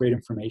all this great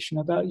information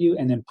about you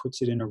and then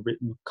puts it in a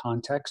written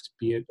context,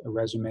 be it a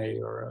resume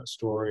or a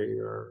story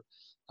or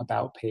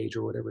about page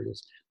or whatever it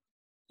is.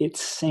 It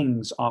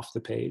sings off the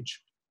page.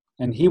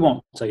 And he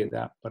won't tell you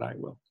that, but I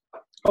will.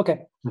 Okay.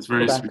 That's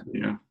very sweet.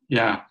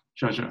 Yeah,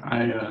 Joshua,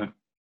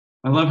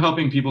 I love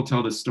helping people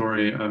tell the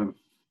story of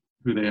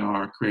who they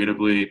are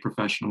creatively,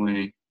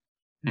 professionally,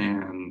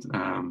 and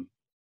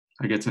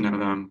I get to know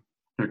them,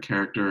 their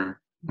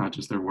character, not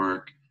just their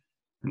work.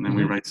 And then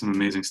we write some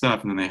amazing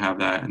stuff, and then they have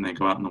that, and they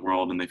go out in the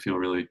world, and they feel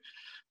really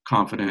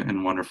confident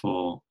and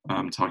wonderful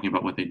talking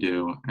about what they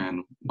do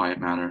and why it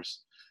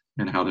matters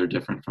and how they're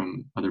different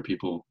from other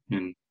people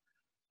in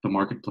the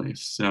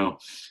marketplace. So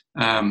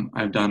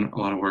I've done a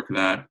lot of work of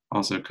that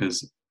also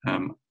because I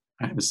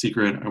have a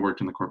secret. I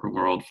worked in the corporate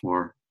world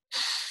for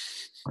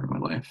part of my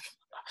life.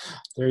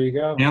 There you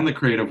go. And the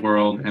creative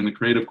world and the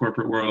creative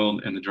corporate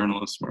world and the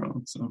journalist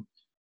world. So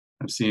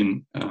I've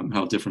seen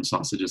how different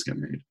sausages get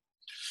made.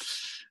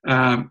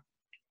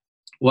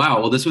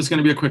 Wow. Well, this was going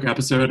to be a quick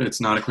episode. It's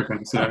not a quick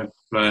episode,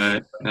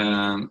 but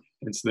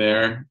it's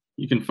there.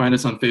 You can find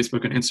us on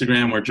Facebook and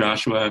Instagram where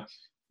Joshua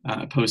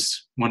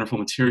posts wonderful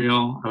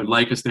material. I would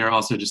like us there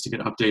also just to get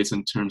updates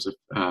in terms of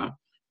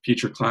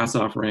future class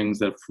offerings.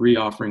 That free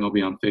offering will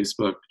be on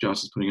Facebook.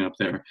 Josh is putting it up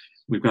there.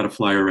 We've got a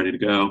flyer ready to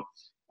go.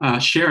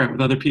 Share it with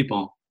other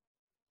people.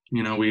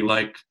 We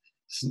like,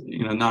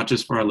 not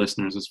just for our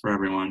listeners, it's for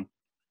everyone.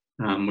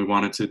 We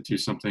wanted to do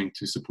something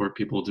to support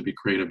people to be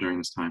creative during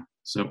this time.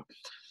 So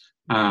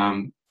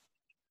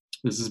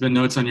this has been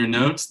Notes on Your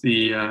Notes.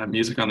 The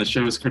music on the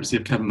show is courtesy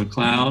of Kevin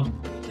MacLeod.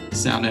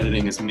 Sound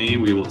editing is me.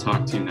 We will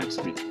talk to you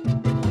next week.